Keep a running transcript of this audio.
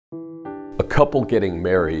couple getting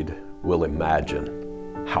married will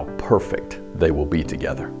imagine how perfect they will be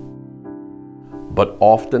together. But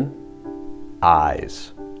often,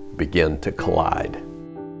 eyes begin to collide.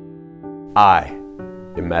 I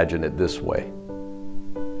imagine it this way.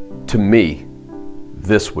 To me,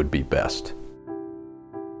 this would be best.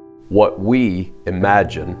 What we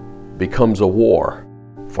imagine becomes a war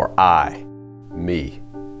for I, me,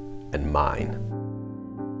 and mine.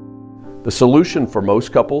 The solution for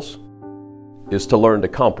most couples is to learn to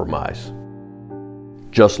compromise.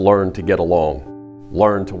 Just learn to get along,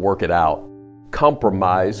 learn to work it out.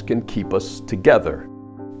 Compromise can keep us together.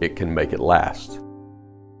 It can make it last.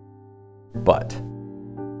 But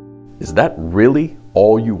is that really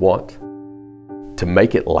all you want? To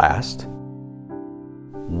make it last?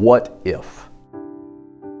 What if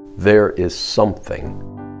there is something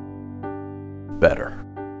better?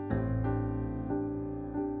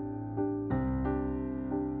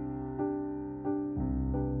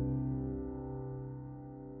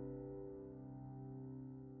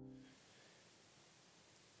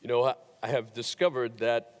 You know, I have discovered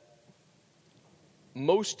that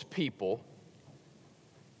most people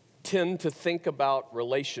tend to think about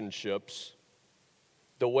relationships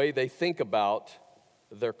the way they think about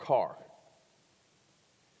their car.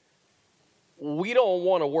 We don't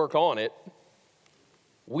want to work on it.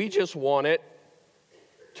 We just want it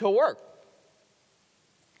to work.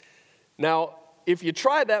 Now, if you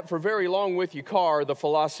try that for very long with your car, the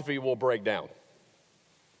philosophy will break down.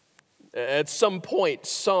 At some point,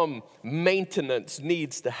 some maintenance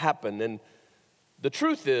needs to happen. And the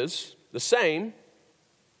truth is, the same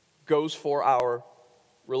goes for our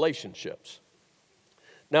relationships.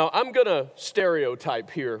 Now, I'm going to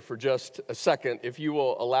stereotype here for just a second, if you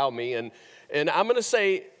will allow me. And I'm going to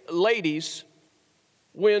say, ladies,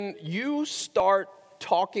 when you start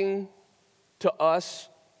talking to us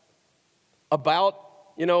about,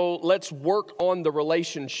 let's work on the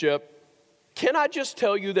relationship, can I just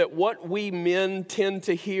tell you that what we men tend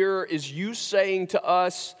to hear is you saying to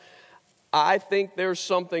us, I think there's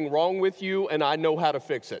something wrong with you and I know how to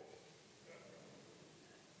fix it.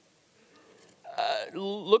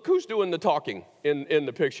 Look who's doing the talking in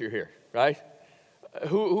the picture here, right?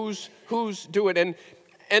 Who's doing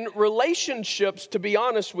and relationships, to be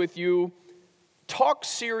honest with you, talk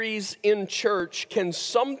series in church can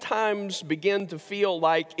sometimes begin to feel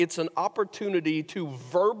like it's an opportunity to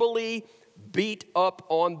verbally beat up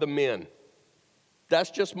on the men. That's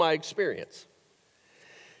just my experience.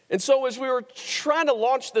 And so as we were trying to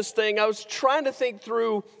launch this thing, I was trying to think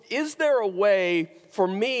through, is there a way for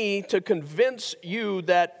me to convince you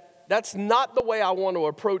that that's not the way I want to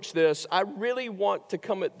approach this? I really want to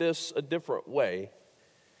come at this a different way.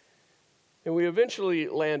 And we eventually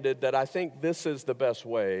landed that I think this is the best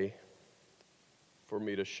way for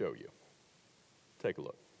me to show you. Take a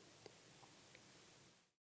look.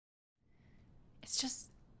 It's just,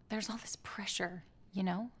 there's all this pressure,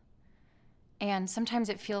 And sometimes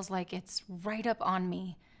it feels like it's right up on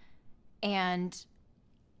me. And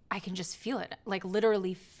I can just feel it, like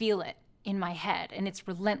literally feel it in my head. And it's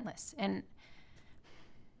relentless. And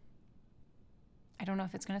I don't know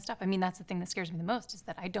if it's going to stop. I mean, that's the thing that scares me the most, is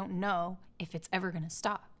that I don't know if it's ever going to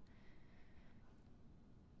stop.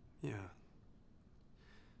 Yeah.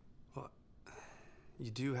 Well,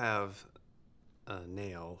 you do have a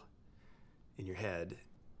nail in your head.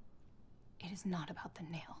 It is not about the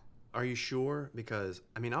nail. Are you sure? Because,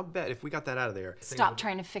 I'll bet if we got that out of there... Stop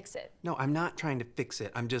trying to fix it. No, I'm not trying to fix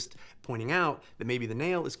it. I'm just pointing out that maybe the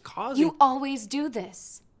nail is causing... You always do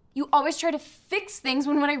this. You always try to fix things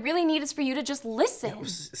when what I really need is for you to just listen. No,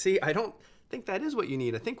 see, I don't think that is what you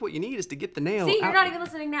need. I think what you need is to get the nail See, you're out. not even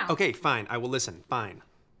listening now. Okay, fine. I will listen. Fine.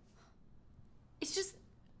 It's just...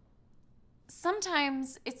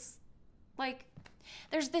 Sometimes it's like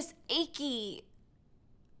there's this achy...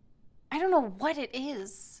 I don't know what it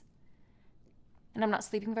is. And I'm not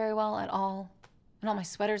sleeping very well at all. And all my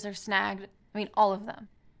sweaters are snagged. All of them.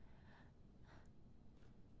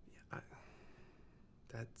 Yeah,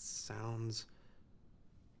 that sounds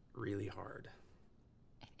really hard.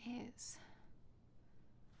 It is.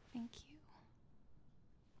 Thank you.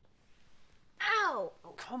 Ow! Oh,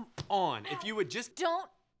 come on. If you would just... Don't.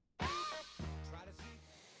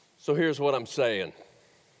 So here's what I'm saying.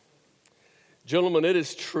 Gentlemen, it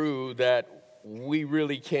is true that we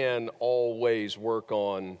really can always work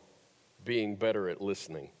on being better at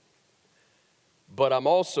listening. But I'm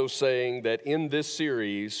also saying that in this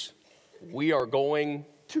series, we are going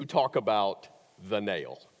to talk about the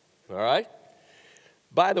nail. All right?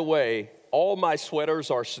 By the way, all my sweaters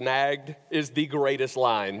are snagged is the greatest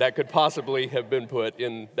line that could possibly have been put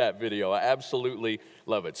in that video. I absolutely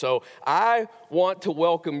love it. So I want to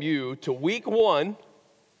welcome you to week 1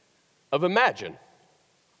 of Imagine,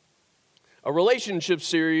 a relationship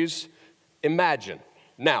series, Imagine.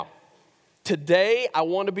 Now, today I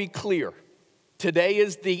want to be clear. Today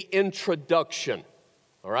is the introduction,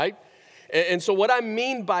 all right? And so what I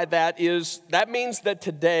mean by that is, that means that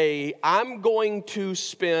today I'm going to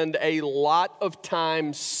spend a lot of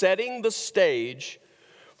time setting the stage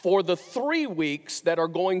for the 3 weeks that are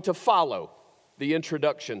going to follow the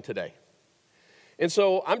introduction today. And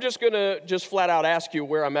so I'm just going to flat out ask you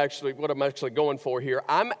what I'm actually going for here.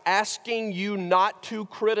 I'm asking you not to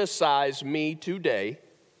criticize me today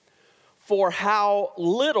for how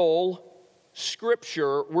little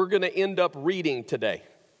scripture we're going to end up reading today.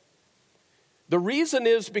 The reason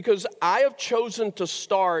is because I have chosen to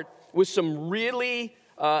start with some really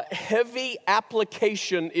heavy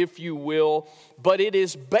application, if you will, but it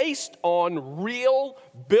is based on real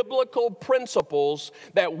biblical principles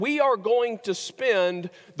that we are going to spend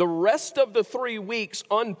the rest of the 3 weeks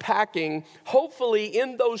unpacking. Hopefully,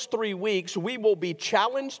 in those 3 weeks, we will be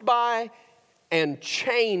challenged by and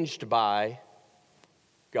changed by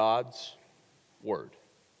God's Word.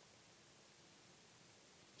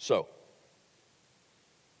 So,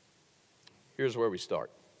 here's where we start.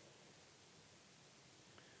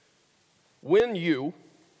 When you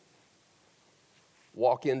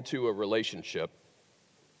walk into a relationship,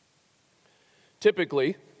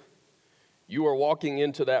 typically you are walking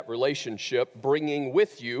into that relationship bringing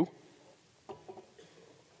with you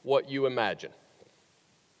what you imagine.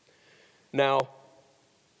 Now,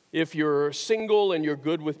 if you're single and you're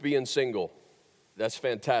good with being single, that's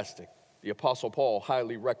fantastic. The Apostle Paul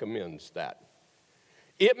highly recommends that.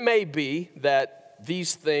 It may be that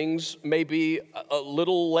these things may be a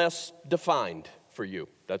little less defined for you.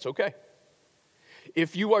 That's okay.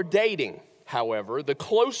 If you are dating, however, the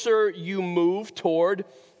closer you move toward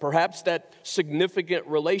perhaps that significant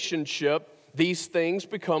relationship, these things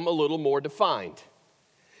become a little more defined.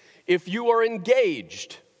 If you are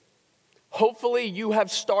engaged, hopefully you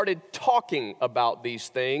have started talking about these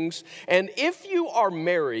things. And if you are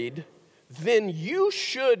married, then you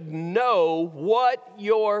should know what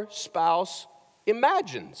your spouse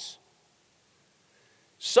imagines.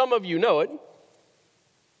 Some of you know it,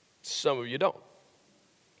 some of you don't.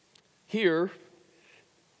 Here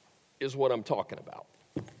is what I'm talking about.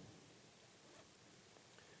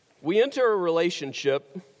 We enter a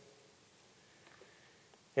relationship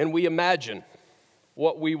and we imagine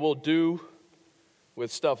what we will do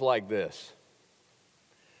with stuff like this.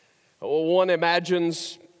 Well, one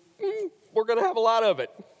imagines we're going to have a lot of it.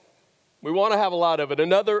 We want to have a lot of it.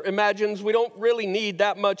 Another imagines we don't really need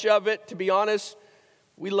that much of it. To be honest,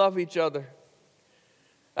 we love each other.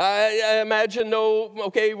 I imagine,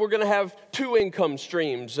 we're going to have 2 income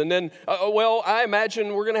streams. And then, I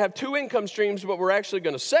imagine we're going to have 2 income streams, but we're actually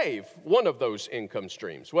going to save one of those income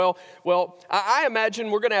streams. I imagine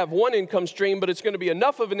we're going to have 1 income stream, but it's going to be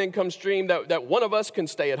enough of an income stream that one of us can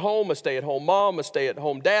stay at home, a stay-at-home mom, a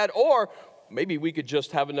stay-at-home dad, or maybe we could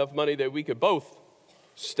just have enough money that we could both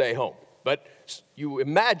stay home. But you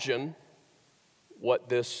imagine what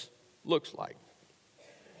this looks like.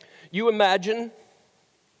 You imagine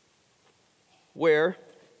where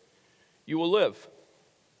you will live.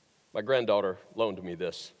 My granddaughter loaned me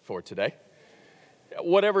this for today.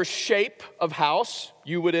 Whatever shape of house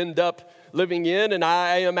you would end up living in, and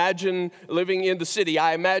I imagine living in the city.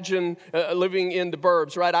 I imagine living in the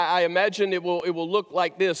burbs, right? I imagine it will look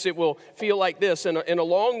like this. It will feel like this. And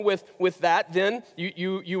along with that, then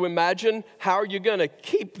you imagine how are you going to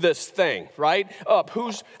keep this thing, right? Up.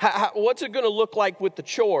 What's it going to look like with the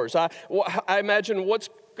chores? I imagine what's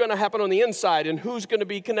going to happen on the inside and who's going to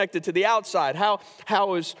be connected to the outside.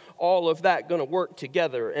 How is all of that going to work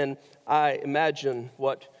together? And I imagine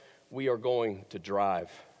what we are going to drive.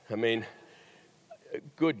 I mean,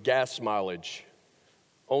 good gas mileage,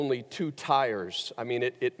 only 2 tires. I mean,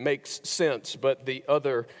 it makes sense, but the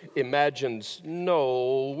other imagines,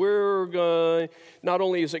 no, not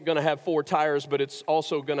only is it going to have 4 tires, but it's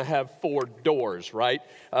also going to have 4 doors, right?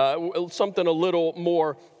 Something a little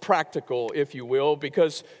more practical, if you will,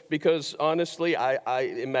 because honestly, I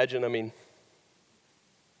imagine,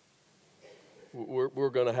 we're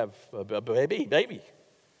going to have a baby.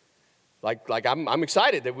 Like I'm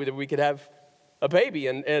excited that we could have a baby,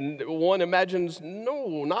 and one imagines,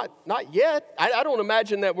 no, not yet. I don't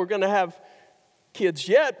imagine that we're going to have kids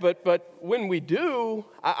yet, but when we do,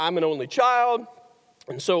 I'm an only child,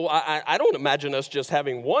 and so I don't imagine us just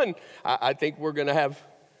having one. I think we're going to have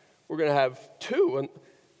 2,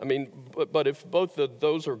 and I mean, but if both of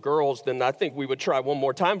those are girls, then I think we would try one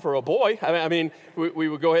more time for a boy. I mean, we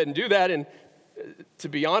would go ahead and do that. And to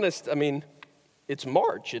be honest, I mean, it's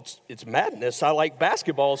March. It's madness. I like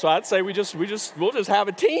basketball, so I'd say we'll just have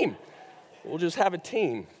a team. We'll just have a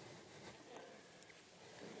team.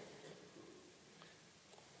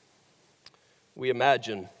 We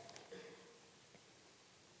imagine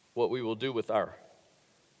what we will do with our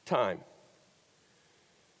time.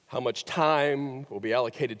 How much time will be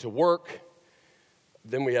allocated to work.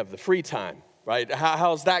 Then we have the free time, right?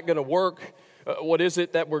 How's that going to work? What is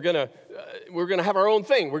it that we're going to have our own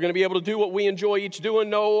thing? We're going to be able to do what we enjoy each doing?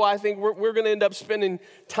 No, I think we're going to end up spending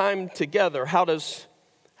time together. How does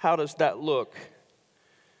that look?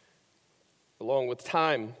 Along with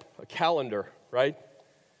time, a calendar, right?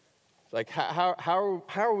 Like, how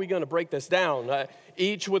are we going to break this down?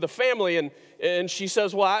 Each with a family, and she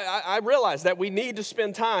says, well, I realize that we need to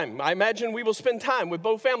spend time. I imagine we will spend time with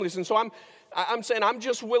both families. And so I'm saying I'm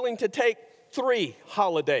just willing to take 3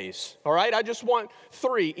 holidays, all right? I just want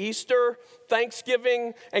 3, Easter,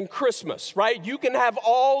 Thanksgiving, and Christmas, right? You can have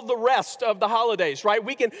all the rest of the holidays, right?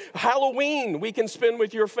 Halloween, we can spend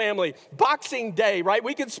with your family. Boxing Day, right?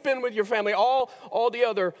 We can spend with your family. All the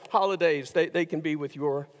other holidays, they can be with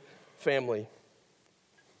your family.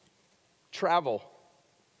 Travel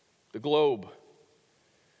the globe.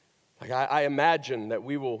 Like I imagine that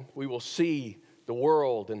we will see the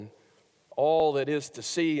world and all that is to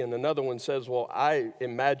see. And another one says, well, I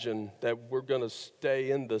imagine that we're going to stay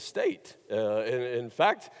in the state. In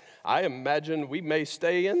fact, I imagine we may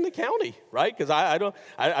stay in the county, right? Because I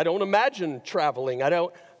don't imagine traveling. I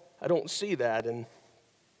don't see that. And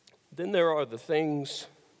then there are the things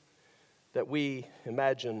that we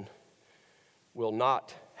imagine will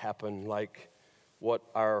not happen, like what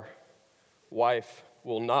our wife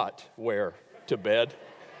will not wear to bed,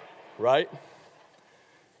 right?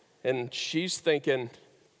 And she's thinking,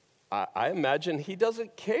 I imagine he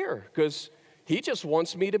doesn't care because he just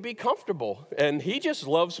wants me to be comfortable and he just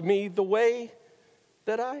loves me the way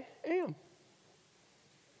that I am.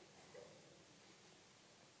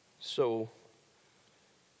 So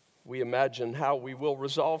we imagine how we will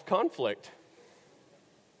resolve conflict.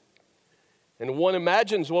 And one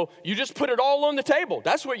imagines, well, you just put it all on the table.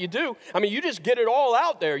 That's what you do. I mean, you just get it all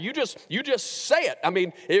out there. You just say it. I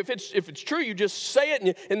mean, if it's true, you just say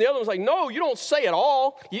it. And the other one's like, no, you don't say it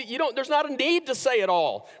all. You don't. There's not a need to say it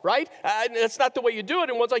all, right? That's not the way you do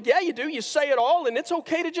it. And one's like, yeah, you do. You say it all, and it's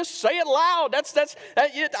okay to just say it loud. That's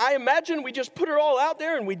it. I imagine we just put it all out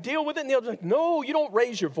there and we deal with it. And the other's like, no, you don't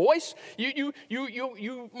raise your voice.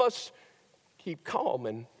 You must keep calm.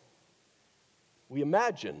 And we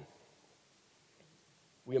imagine.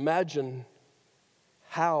 We imagine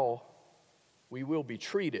how we will be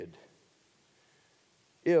treated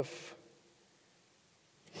if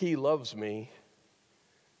he loves me,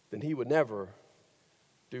 then he would never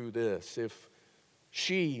do this. If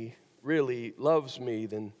she really loves me,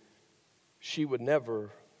 then she would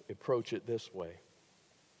never approach it this way.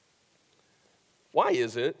 Why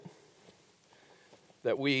is it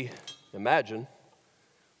that we imagine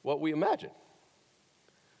what we imagine?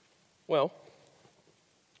 Well,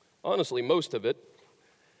 honestly, most of it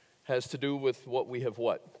has to do with what we have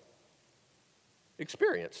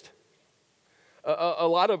experienced. A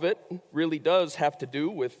lot of it really does have to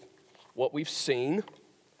do with what we've seen.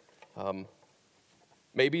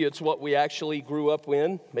 Maybe it's what we actually grew up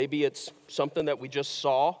in. Maybe it's something that we just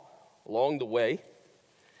saw along the way.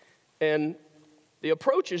 And the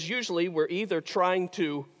approach is usually we're either trying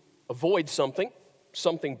to avoid something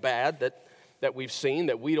bad that we've seen,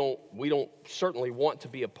 that we don't certainly want to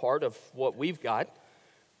be a part of what we've got,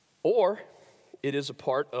 or it is a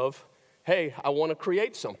part of, hey, I want to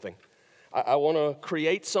create something. I want to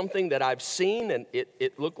create something that I've seen, and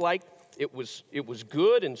it looked like it was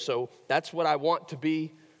good, and so that's what I want to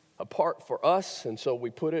be a part for us, and so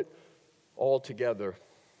we put it all together,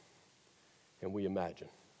 and we imagine.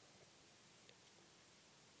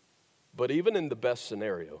 But even in the best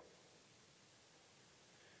scenario,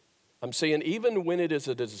 I'm saying even when it is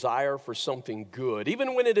a desire for something good,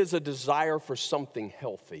 even when it is a desire for something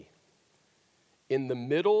healthy, in the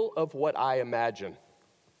middle of what I imagine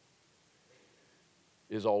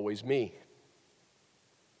is always me.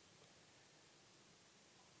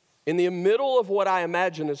 In the middle of what I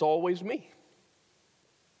imagine is always me.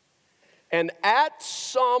 And at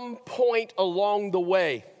some point along the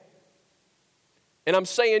way, and I'm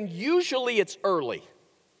saying usually it's early,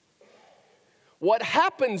 what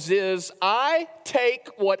happens is I take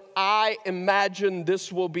what I imagine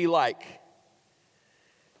this will be like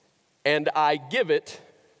and I give it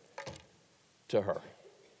to her.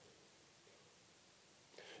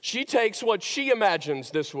 She takes what she imagines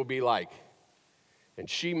this will be like, and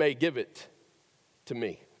she may give it to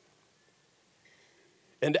me.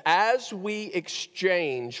 And as we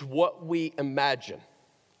exchange what we imagine,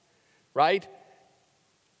 right,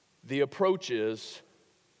 the approach is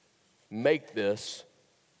make this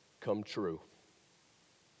come true.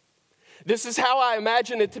 This is how I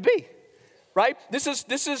imagine it to be. Right? This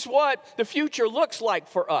is what the future looks like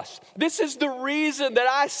for us. This is the reason that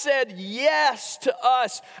I said yes to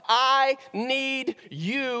us. I need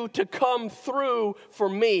you to come through for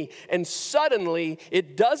me. And suddenly,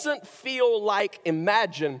 it doesn't feel like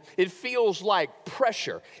imagine. It feels like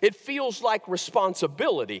pressure. It feels like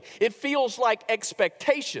responsibility. It feels like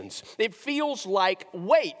expectations. It feels like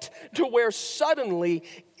weight, to where suddenly,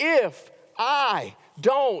 if I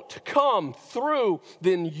don't come through,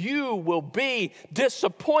 then you will be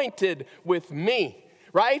disappointed with me,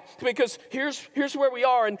 right? Because here's where we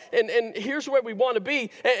are, and here's where we want to be,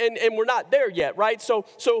 and we're not there yet, right? So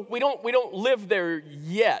we don't live there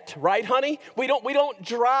yet, right, honey? We don't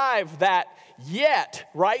drive that yet,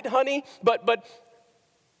 right, honey? But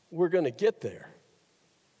we're going to get there.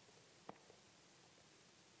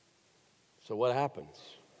 So what happens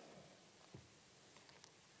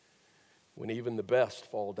when even the best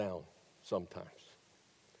fall down sometimes?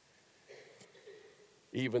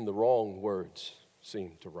 Even the wrong words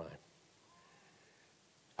seem to rhyme.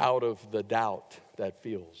 Out of the doubt that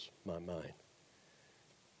fills my mind,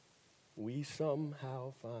 we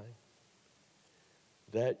somehow find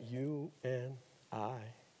that you and I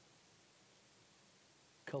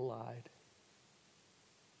collide.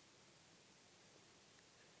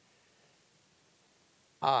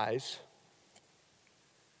 Eyes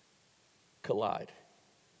collide.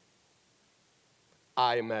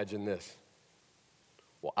 I imagine this.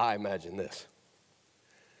 Well, I imagine this.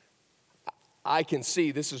 I can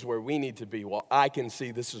see this is where we need to be. Well, I can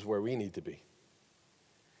see this is where we need to be.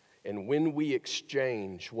 And when we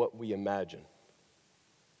exchange what we imagine,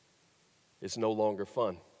 it's no longer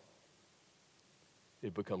fun.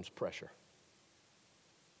 It becomes pressure.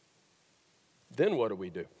 Then what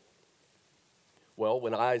do? Well,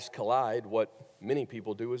 when eyes collide, what many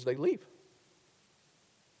people do is they leave.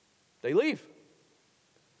 They leave.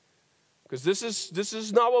 Because this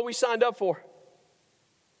is not what we signed up for.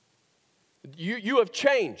 You have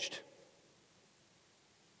changed.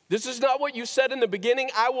 This is not what you said in the beginning.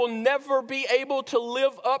 I will never be able to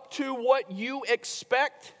live up to what you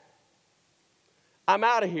expect. I'm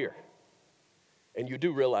out of here. And you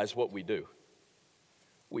do realize what we do.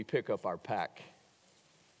 We pick up our pack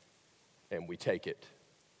and we take it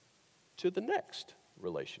to the next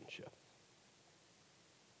relationship.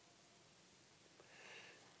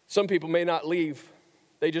 Some people may not leave.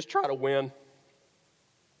 They just try to win.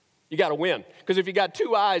 You got to win. Because if you got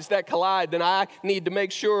two eyes that collide, then I need to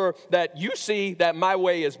make sure that you see that my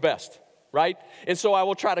way is best. Right? And so I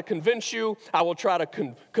will try to convince you. I will try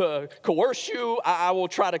to coerce you. I will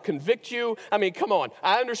try to convict you. I mean, come on.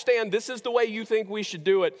 I understand this is the way you think we should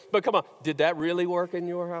do it. But come on. Did that really work in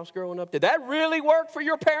your house growing up? Did that really work for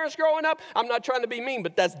your parents growing up? I'm not trying to be mean,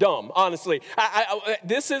 but that's dumb, honestly.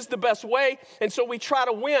 This is the best way. And so we try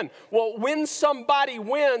to win. Well, when somebody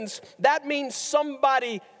wins, that means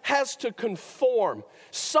somebody has to conform.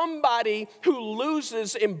 Somebody who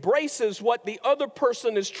loses embraces what the other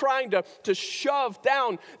person is trying to shove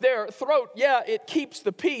down their throat. Yeah, it keeps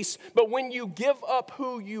the peace, but when you give up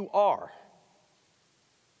who you are,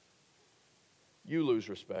 you lose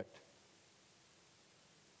respect.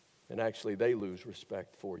 And actually, they lose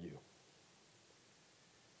respect for you.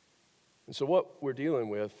 And so what we're dealing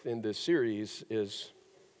with in this series is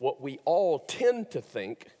what we all tend to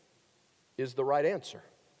think is the right answer.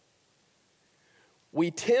 We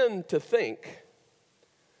tend to think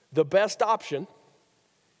the best option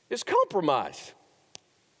is compromise.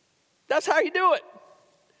 That's how you do it.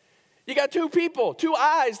 You got two people, two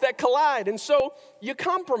eyes that collide, and so you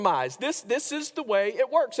compromise. This is the way it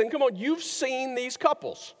works. And come on, you've seen these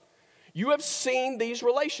couples. You have seen these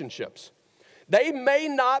relationships. They may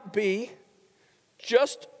not be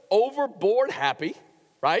just overboard happy,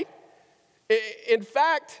 right? In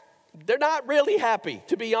fact, they're not really happy,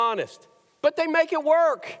 to be honest. But they make it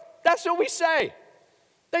work. That's what we say.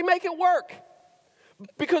 They make it work.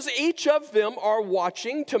 Because each of them are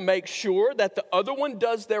watching to make sure that the other one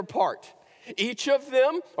does their part. Each of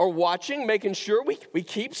them are watching, making sure we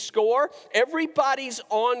keep score. Everybody's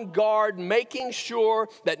on guard, making sure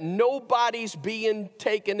that nobody's being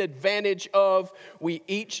taken advantage of. We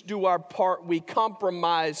each do our part. We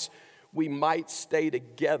compromise. We might stay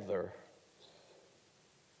together,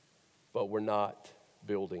 but we're not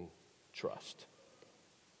building trust.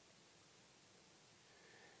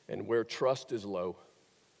 And where trust is low,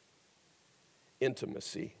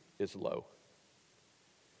 intimacy is low.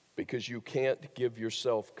 Because you can't give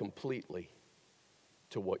yourself completely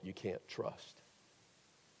to what you can't trust.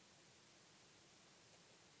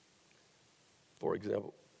 For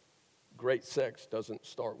example, great sex doesn't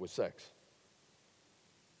start with sex.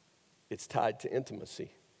 It's tied to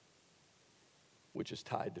intimacy, which is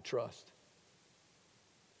tied to trust.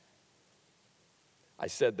 I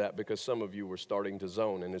said that because some of you were starting to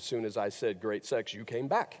zone, and as soon as I said great sex, you came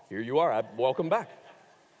back. Here you are. Welcome back.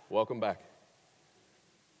 Welcome back.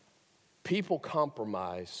 People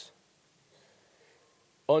compromise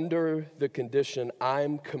under the condition,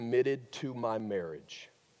 I'm committed to my marriage.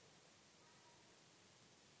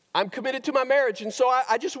 I'm committed to my marriage, and so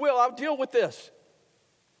I just will. I'll deal with this.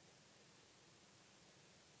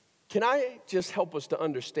 Can I just help us to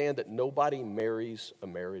understand that nobody marries a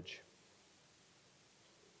marriage?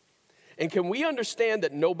 And can we understand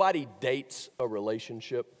that nobody dates a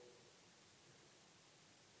relationship?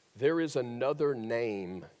 There is another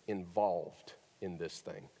name involved in this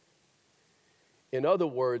thing. In other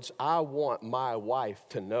words, I want my wife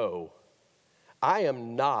to know I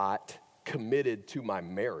am not committed to my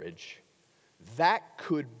marriage. That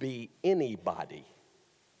could be anybody.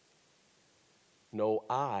 No,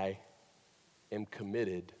 I am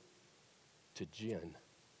committed to Jen.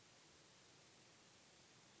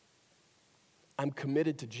 I'm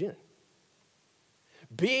committed to Jen.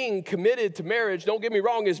 Being committed to marriage, don't get me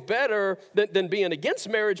wrong, is better than being against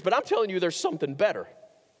marriage, but I'm telling you there's something better.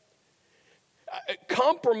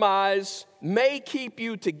 Compromise may keep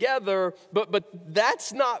you together, but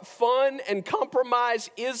that's not fun, and compromise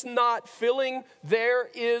is not filling. There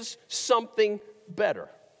is something better.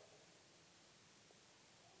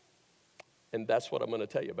 And that's what I'm going to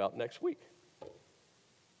tell you about next week.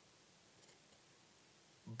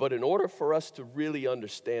 But in order for us to really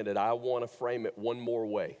understand it, I want to frame it one more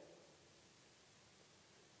way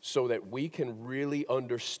so that we can really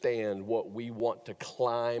understand what we want to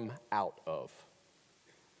climb out of.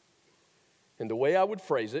 And the way I would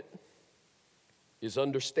phrase it is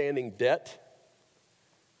understanding debt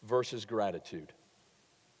versus gratitude.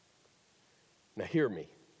 Now hear me.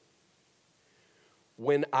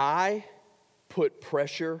 When I put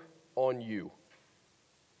pressure on you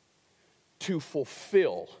to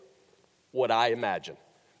fulfill what I imagine,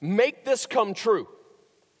 make this come true,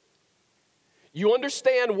 you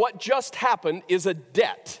understand what just happened is a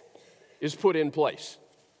debt is put in place.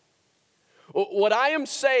 What I am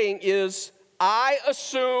saying is, I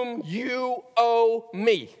assume you owe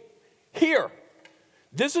me. Here,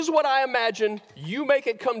 this is what I imagine. You make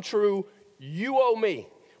it come true. You owe me,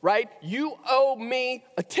 right? You owe me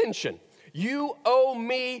attention. You owe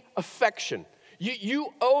me affection.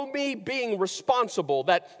 You owe me being responsible,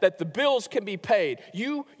 that the bills can be paid.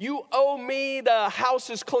 You owe me the house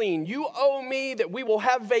is clean. You owe me that we will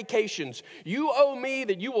have vacations. You owe me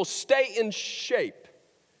that you will stay in shape.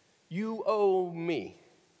 You owe me.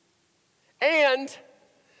 And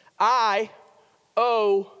I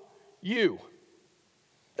owe you.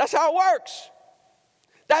 That's how it works.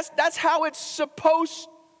 That's how it's supposed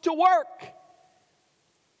to work.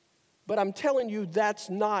 But I'm telling you, that's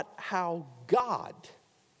not how God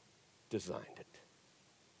designed it.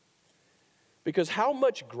 Because how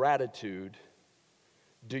much gratitude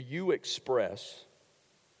do you express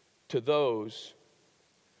to those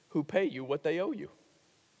who pay you what they owe you?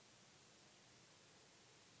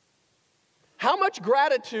 How much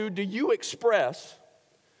gratitude do you express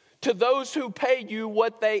to those who pay you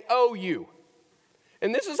what they owe you?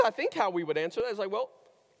 And this is, I think, how we would answer that. It's like, well,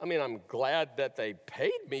 I mean, I'm glad that they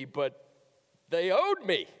paid me, but they owed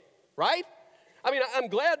me, right? I mean, I'm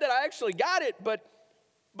glad that I actually got it, but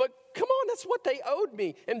come on, that's what they owed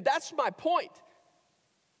me. And that's my point.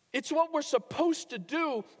 It's what we're supposed to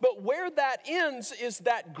do, but where that ends is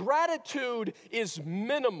that gratitude is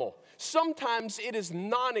minimal. Sometimes it is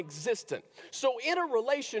non-existent. So in a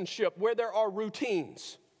relationship where there are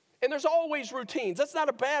routines, and there's always routines, that's not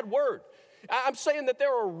a bad word. I'm saying that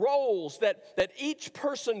there are roles that each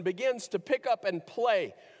person begins to pick up and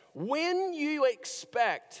play. When you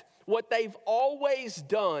expect what they've always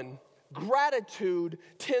done, gratitude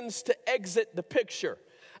tends to exit the picture.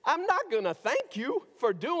 I'm not going to thank you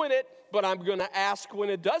for doing it, but I'm going to ask when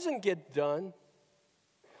it doesn't get done.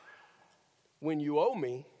 When you owe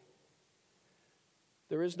me,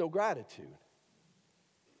 there is no gratitude.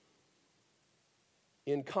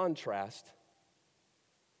 In contrast,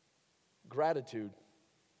 gratitude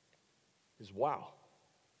is wow.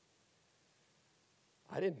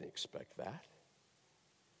 I didn't expect that.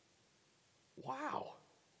 Wow.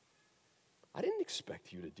 I didn't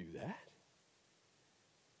expect you to do that.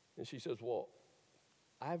 And she says, well,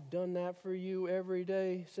 I've done that for you every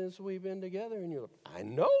day since we've been together. And you're like, I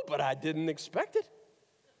know, but I didn't expect it.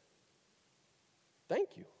 Thank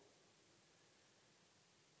you.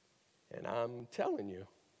 And I'm telling you,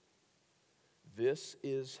 this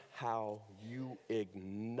is how you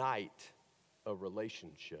ignite a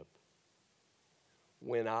relationship.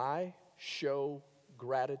 When I show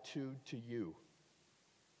gratitude to you,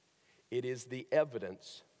 it is the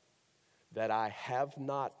evidence that I have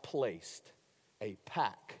not placed a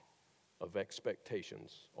pack of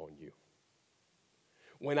expectations on you.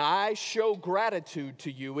 When I show gratitude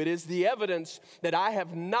to you, it is the evidence that I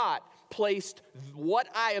have not placed what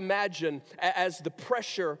I imagine as the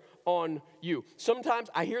pressure on you. Sometimes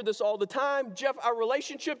I hear this all the time, Jeff, our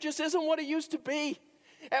relationship just isn't what it used to be.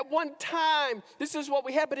 At one time, this is what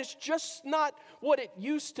we had, but it's just not what it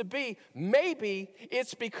used to be. Maybe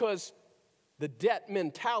it's because the debt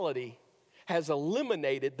mentality has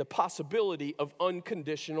eliminated the possibility of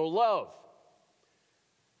unconditional love.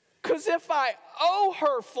 Because if I owe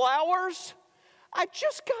her flowers, I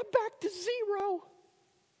just got back to zero.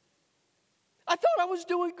 I thought I was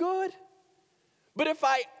doing good. But if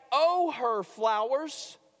I owe her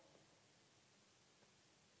flowers,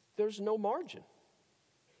 there's no margin.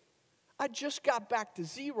 I just got back to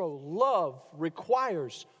zero. Love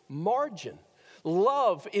requires margin.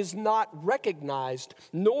 Love is not recognized,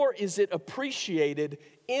 nor is it appreciated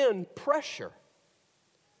in pressure.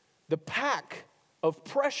 The pack of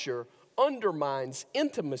pressure undermines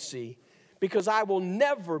intimacy because I will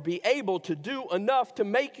never be able to do enough to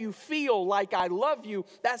make you feel like I love you.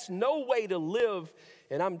 That's no way to live,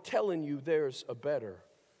 and I'm telling you there's a better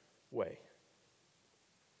way.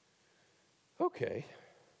 Okay.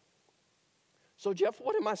 So, Jeff,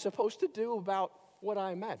 what am I supposed to do about what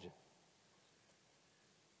I imagine?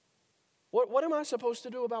 What am I supposed to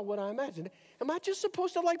do about what I imagine? Am I just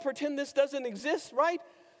supposed to pretend this doesn't exist, right?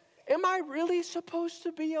 Am I really supposed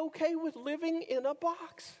to be okay with living in a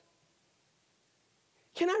box?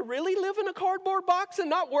 Can I really live in a cardboard box and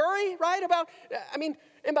not worry, right?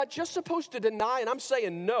 Am I just supposed to deny? And I'm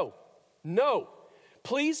saying no. No.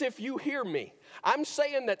 Please, if you hear me, I'm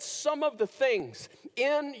saying that some of the things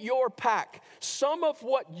in your pack, some of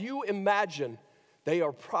what you imagine, they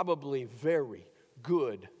are probably very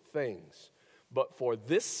good things. But for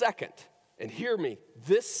this second, and hear me,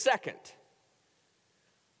 this second,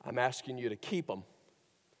 I'm asking you to keep them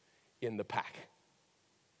in the pack.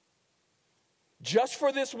 Just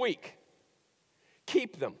for this week,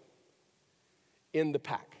 keep them in the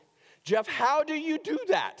pack. Jeff, how do you do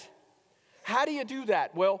that? How do you do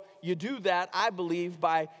that? Well, you do that, I believe,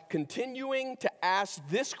 by continuing to ask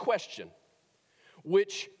this question,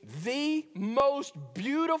 which the most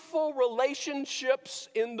beautiful relationships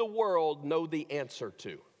in the world know the answer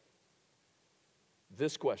to.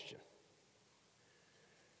 This question: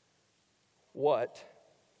 what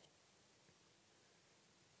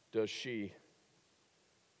does she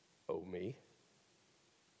owe me?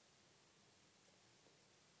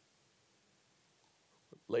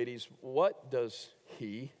 Ladies, what does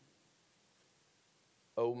he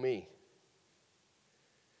owe me?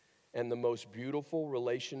 And the most beautiful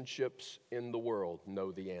relationships in the world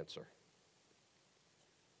know the answer.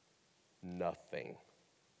 Nothing.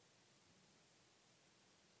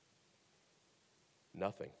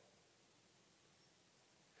 Nothing.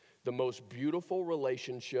 The most beautiful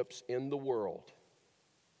relationships in the world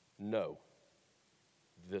know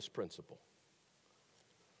this principle.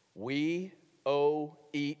 We owe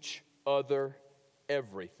each other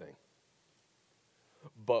everything,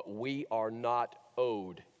 but we are not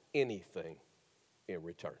owed anything in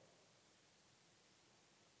return.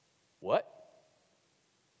 What?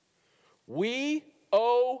 We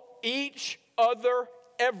owe each other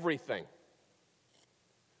everything,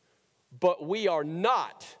 but we are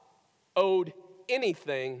not owed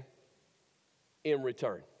anything in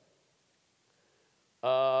return.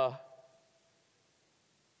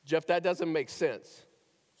 Jeff, that doesn't make sense.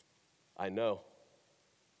 I know.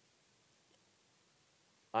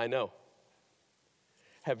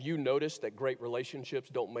 Have you noticed that great relationships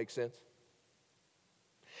don't make sense?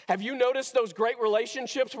 Have you noticed those great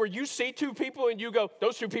relationships where you see two people and you go,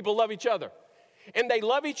 those two people love each other. And they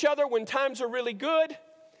love each other when times are really good.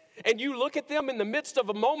 And you look at them in the midst of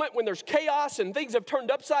a moment when there's chaos and things have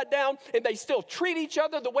turned upside down, and they still treat each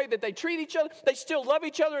other the way that they treat each other. They still love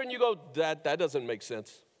each other, and you go, that doesn't make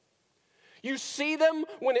sense. You see them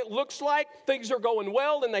when it looks like things are going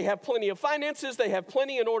well and they have plenty of finances, they have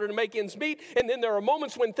plenty in order to make ends meet, and then there are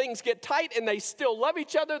moments when things get tight and they still love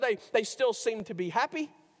each other, they still seem to be happy.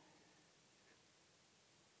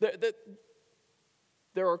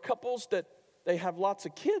 There are couples that they have lots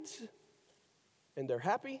of kids and they're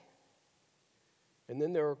happy. And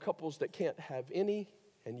then there are couples that can't have any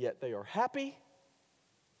and yet they are happy.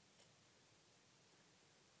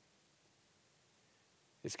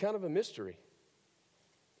 It's kind of a mystery.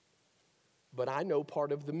 But I know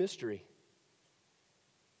part of the mystery.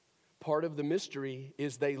 Part of the mystery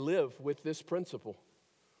is they live with this principle.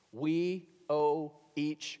 We owe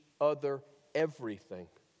each other everything,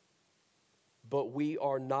 but we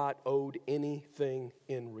are not owed anything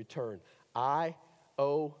in return. I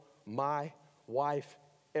owe my wife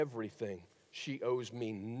everything. She owes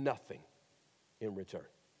me nothing in return.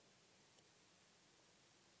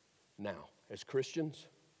 Now, as Christians,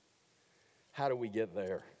 how do we get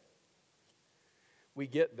there? We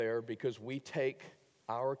get there because we take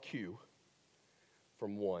our cue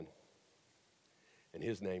from one, and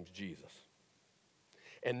his name's Jesus.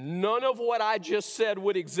 And none of what I just said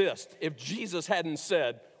would exist if Jesus hadn't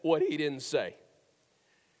said what he didn't say.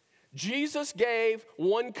 Jesus gave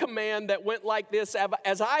one command that went like this: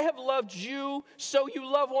 as I have loved you, so you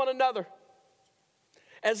love one another.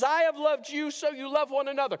 As I have loved you, so you love one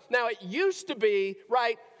another. Now, it used to be,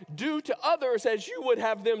 right, do to others as you would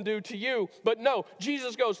have them do to you. But no,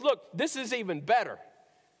 Jesus goes, look, this is even better.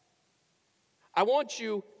 I want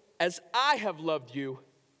you, as I have loved you,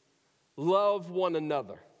 love one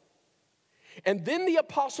another. And then the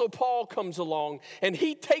Apostle Paul comes along and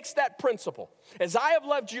he takes that principle. As I have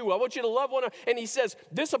loved you, I want you to love one another. And he says,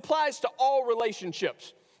 this applies to all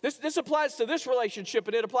relationships. This applies to this relationship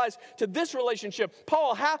and it applies to this relationship.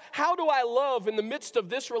 Paul, how do I love in the midst of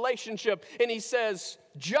this relationship? And he says,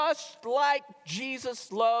 just like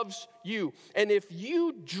Jesus loves you. And if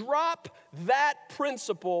you drop that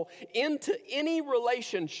principle into any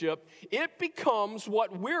relationship, it becomes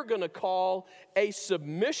what we're going to call a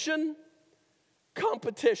submission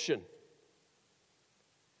competition.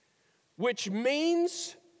 Which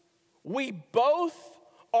means we both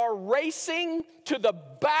are racing to the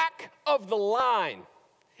back of the line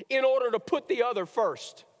in order to put the other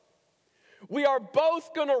first. We are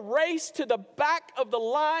both going to race to the back of the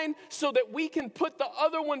line so that we can put the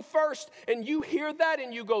other one first. And you hear that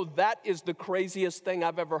and you go, that is the craziest thing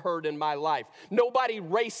I've ever heard in my life. Nobody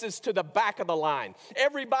races to the back of the line.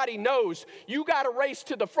 Everybody knows you got to race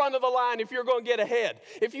to the front of the line if you're going to get ahead.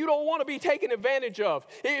 If you don't want to be taken advantage of,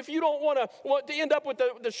 if you don't want to end up with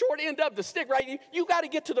the short end of the stick, right? You got to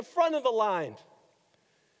get to the front of the line.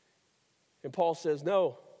 And Paul says,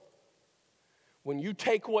 no. When you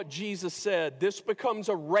take what Jesus said, this becomes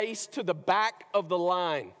a race to the back of the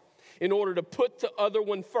line in order to put the other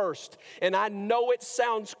one first. And I know it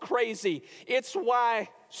sounds crazy. It's why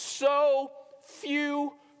so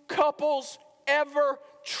few couples ever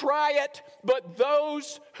try it, but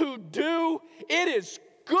those who do, it is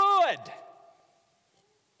good.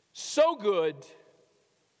 So good,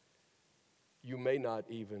 you may not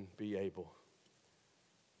even be able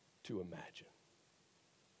to imagine.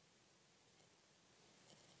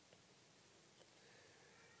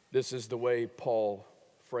 This is the way Paul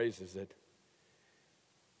phrases it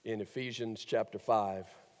in Ephesians chapter 5,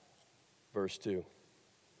 verse 2.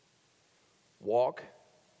 Walk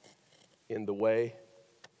in the way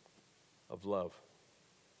of love,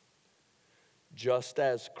 just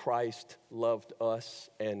as Christ loved us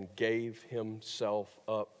and gave himself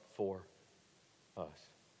up for us.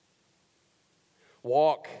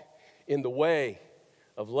 Walk in the way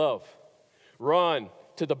of love. Run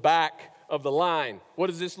to the back of the line. What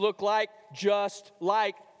does this look like? Just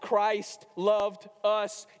like Christ loved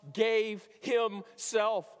us, gave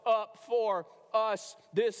himself up for us.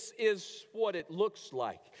 This is what it looks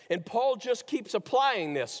like. And Paul just keeps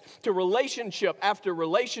applying this to relationship after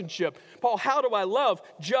relationship. Paul, how do I love?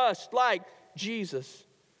 Just like Jesus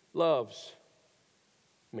loves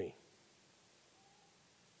me.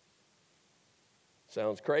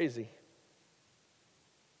 Sounds crazy.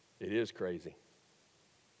 It is crazy.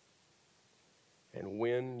 And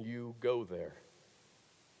when you go there,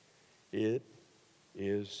 it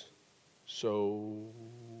is so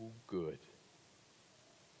good.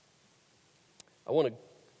 I want to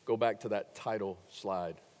go back to that title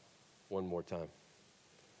slide one more time.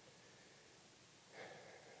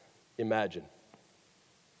 Imagine.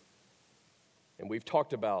 And we've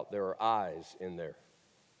talked about there are eyes in there.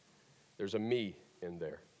 There's a me in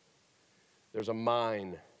there. There's a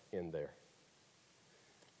mine in there.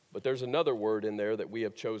 But there's another word in there that we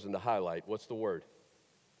have chosen to highlight. What's the word?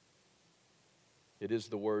 It is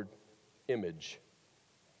the word image.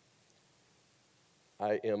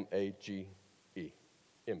 I-M-A-G-E.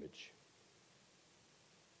 Image.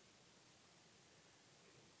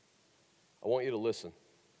 I want you to listen.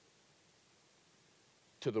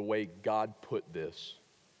 to the way God put this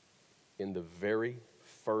in the very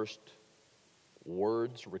first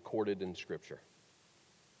words recorded in Scripture.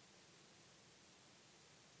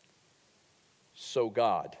 So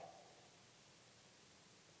God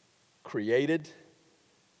created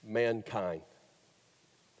mankind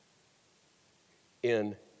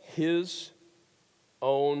in His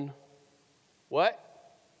own what?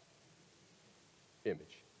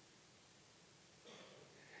 Image.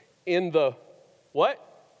 In the what?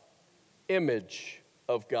 Image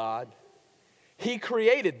of God. He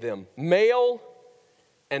created them, male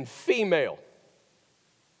and female.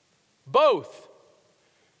 Both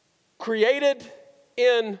created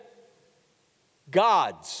in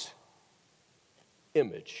God's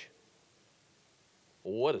image.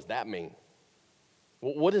 What does that mean?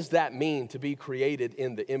 What does that mean to be created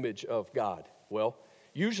in the image of God? Well,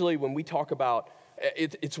 usually when we talk about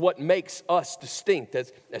it's what makes us distinct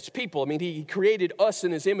as people. I mean, He created us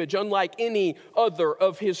in His image unlike any other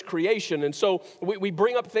of His creation. And so we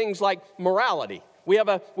bring up things like morality. We have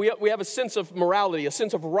a sense of morality, a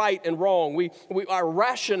sense of right and wrong. Our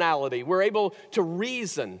rationality, we're able to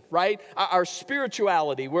reason, right? Our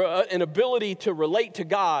spirituality, we're an ability to relate to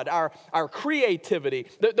God, our creativity.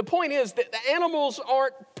 The point is that the animals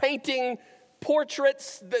aren't painting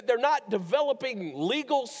portraits, they're not developing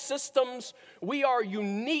legal systems. We are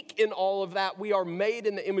unique in all of that. We are made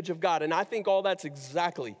in the image of God, and I think all that's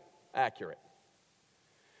exactly accurate.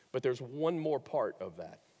 But there's one more part of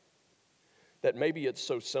that maybe it's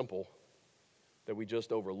so simple that we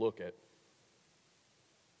just overlook it.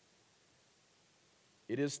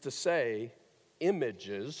 It is to say,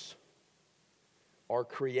 images are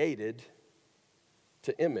created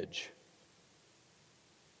to image.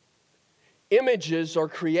 Images are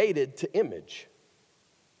created to image.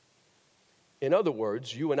 In other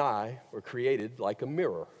words, you and I were created like a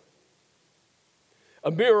mirror.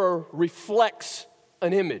 A mirror reflects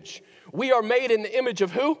an image. We are made in the image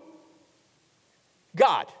of who?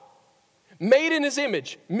 God. Made in His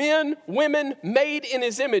image. Men, women, made in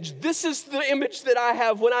His image. This is the image that I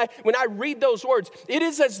have when I read those words. It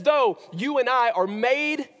is as though you and I are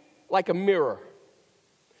made like a mirror.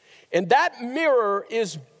 And that mirror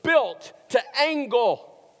is built to angle,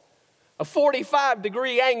 a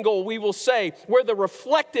 45-degree angle, we will say, where the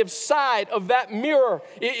reflective side of that mirror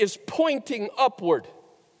is pointing upward.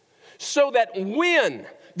 So that when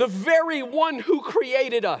the very one who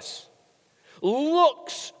created us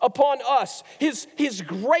looks upon us, his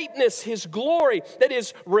greatness, His glory that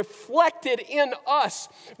is reflected in us,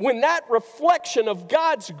 when that reflection of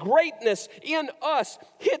God's greatness in us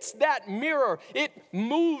hits that mirror, it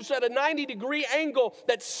moves at a 90-degree angle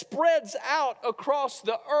that spreads out across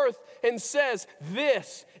the earth and says,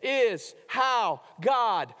 this is how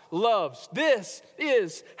God loves. This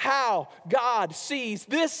is how God sees.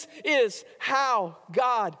 This is how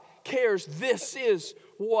God cares. This is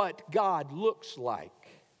what God looks like.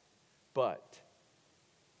 But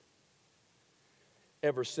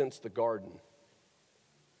ever since the garden,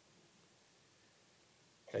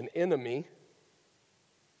 an enemy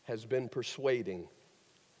has been persuading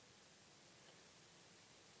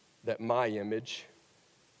that my image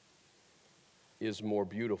is more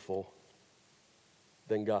beautiful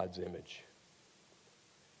than God's image.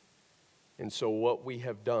 And so what we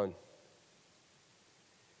have done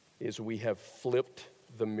is we have flipped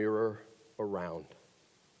the mirror around.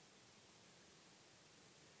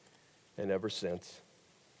 And ever since,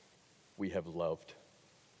 we have loved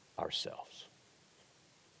ourselves.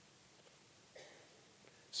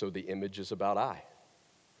 So the image is about I.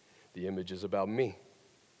 The image is about me.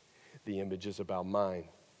 The image is about mine.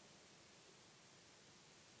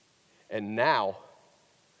 And now,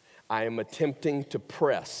 I am attempting to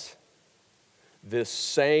press this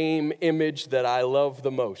same image that I love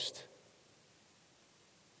the most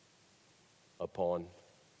upon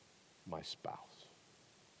my spouse.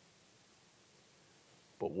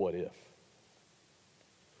 But what if?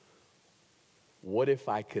 What if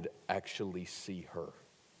I could actually see her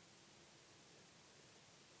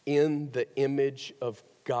in the image of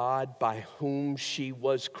God by whom she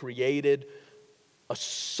was created, a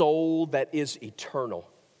soul that is eternal?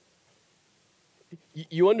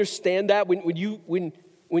 You understand that when you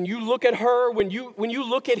look at her, when you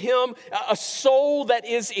look at him, a soul that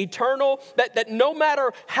is eternal, that no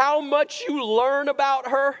matter how much you learn about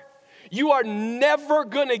her, you are never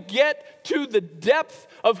going to get to the depth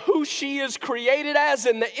of who she is created as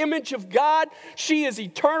in the image of God. She is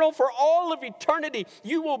eternal for all of eternity.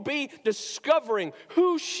 You will be discovering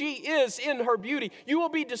who she is in her beauty. You will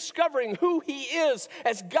be discovering who he is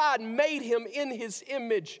as God made him in his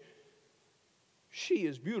image. She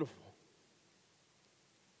is beautiful.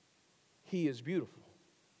 He is beautiful.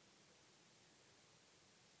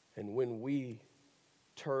 And when we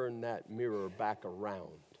turn that mirror back around,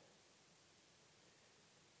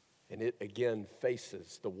 and it again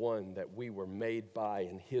faces the one that we were made by,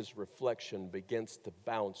 and his reflection begins to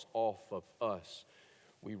bounce off of us,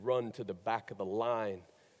 we run to the back of the line,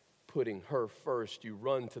 putting her first. You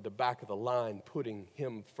run to the back of the line, putting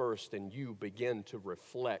him first, and you begin to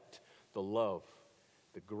reflect the love,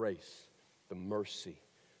 the grace, the mercy,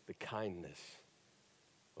 the kindness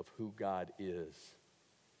of who God is.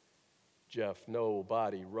 Jeff,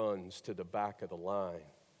 nobody runs to the back of the line.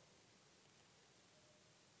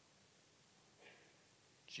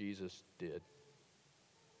 Jesus did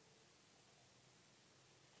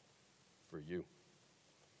for you.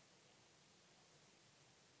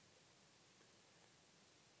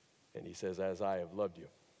 And he says, as I have loved you,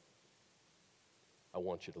 I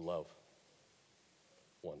want you to love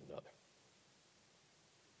one another.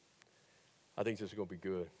 I think this is going to be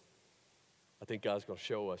good. I think God's going to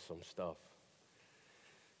show us some stuff.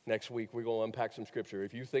 Next week, we're going to unpack some scripture.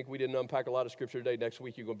 If you think we didn't unpack a lot of scripture today, next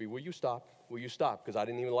week you're going to be, will you stop? Will you stop? Because I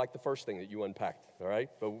didn't even like the first thing that you unpacked, all right?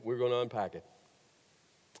 But we're going to unpack it.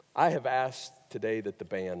 I have asked today that the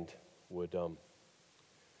band would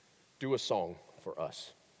do a song for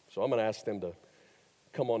us. So I'm going to ask them to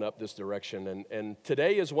come on up this direction. And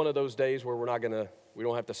today is one of those days where we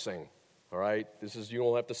don't have to sing, all right? You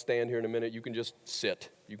don't have to stand here in a minute. You can just sit.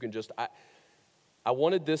 You can just, I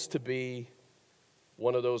wanted this to be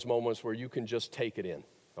one of those moments where you can just take it in,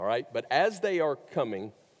 all right? But as they are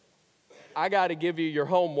coming, I got to give you your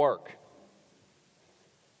homework.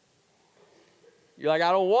 You're like,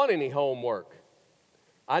 I don't want any homework.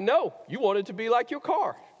 I know. You want it to be like your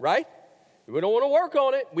car, right? We don't want to work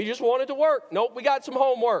on it. We just want it to work. Nope, we got some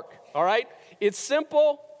homework, all right? It's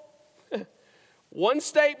simple. One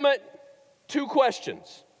statement, two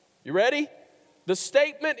questions. You ready? The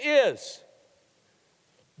statement is,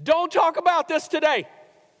 don't talk about this today.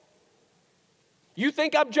 You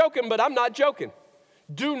think I'm joking, but I'm not joking.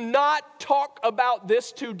 Do not talk about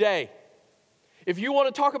this today. If you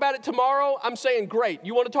want to talk about it tomorrow, I'm saying great.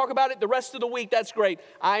 You want to talk about it the rest of the week, that's great.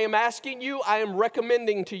 I am asking you, I am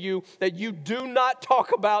recommending to you that you do not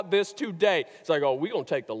talk about this today. It's like, oh, we're going to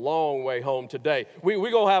take the long way home today. We're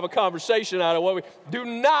going to have a conversation out of what we... Do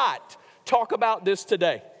not talk about this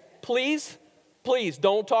today. Please, please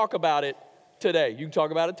don't talk about it today. You can talk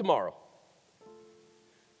about it tomorrow.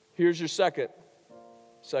 Here's your second,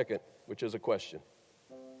 which is a question.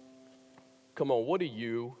 Come on, what do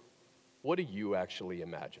you actually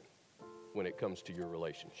imagine when it comes to your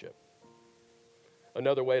relationship?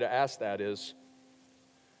 Another way to ask that is,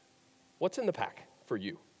 what's in the pack for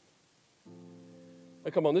you?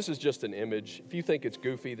 Now, come on, this is just an image. If you think it's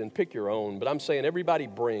goofy, then pick your own. But I'm saying everybody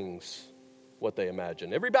brings what they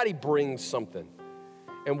imagine. Everybody brings something.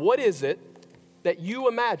 And what is it that you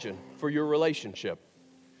imagine for your relationship?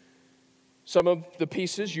 Some of the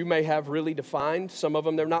pieces you may have really defined. Some of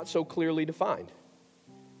them, they're not so clearly defined.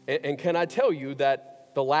 And can I tell you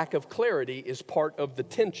that the lack of clarity is part of the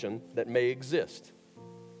tension that may exist?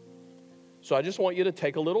 So I just want you to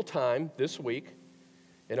take a little time this week,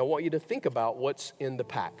 and I want you to think about what's in the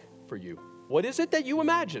pack for you. What is it that you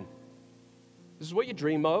imagine? This is what you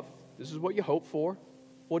dream of. This is what you hope for.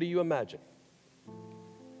 What do you imagine?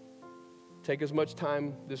 Take as much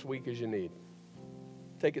time this week as you need.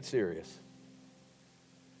 Take it serious.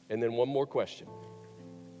 And then one more question.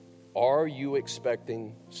 Are you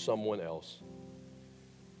expecting someone else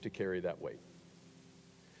to carry that weight?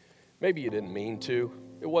 Maybe you didn't mean to.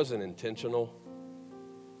 It wasn't intentional,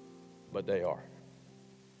 but they are.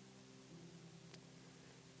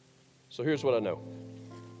 So here's what I know.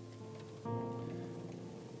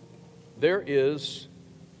 There is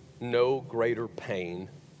no greater pain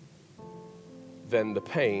than the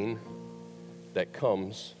pain that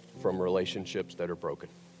comes from relationships that are broken.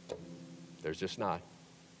 There's just not.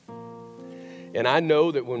 And I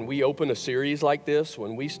know that when we open a series like this,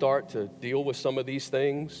 when we start to deal with some of these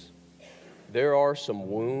things, there are some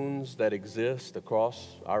wounds that exist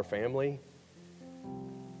across our family.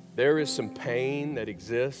 There is some pain that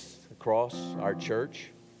exists across our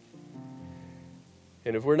church.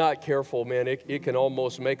 And if we're not careful, man, it can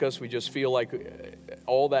almost make us, we just feel like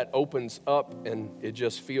all that opens up and it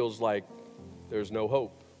just feels like there's no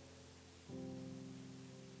hope.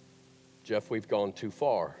 Jeff, we've gone too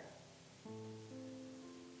far.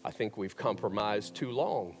 I think we've compromised too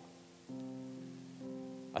long.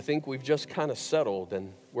 I think we've just kind of settled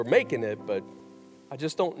and we're making it, but I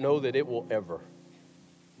just don't know that it will ever.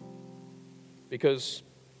 Because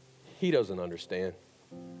he doesn't understand.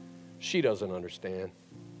 She doesn't understand.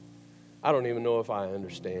 I don't even know if I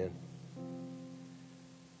understand.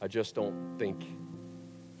 I just don't think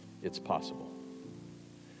it's possible.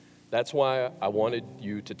 That's why I wanted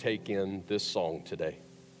you to take in this song today.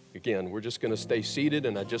 Again, we're just going to stay seated,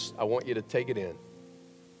 and I want you to take it in.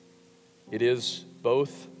 It is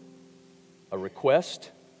both a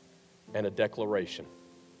request and a declaration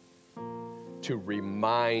to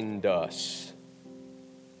remind us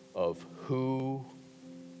of who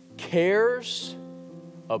cares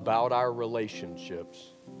about our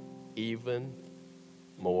relationships even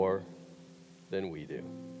more than we do.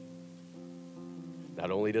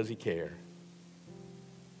 Not only does he care,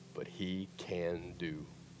 but he can do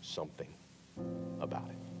something about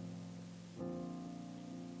it.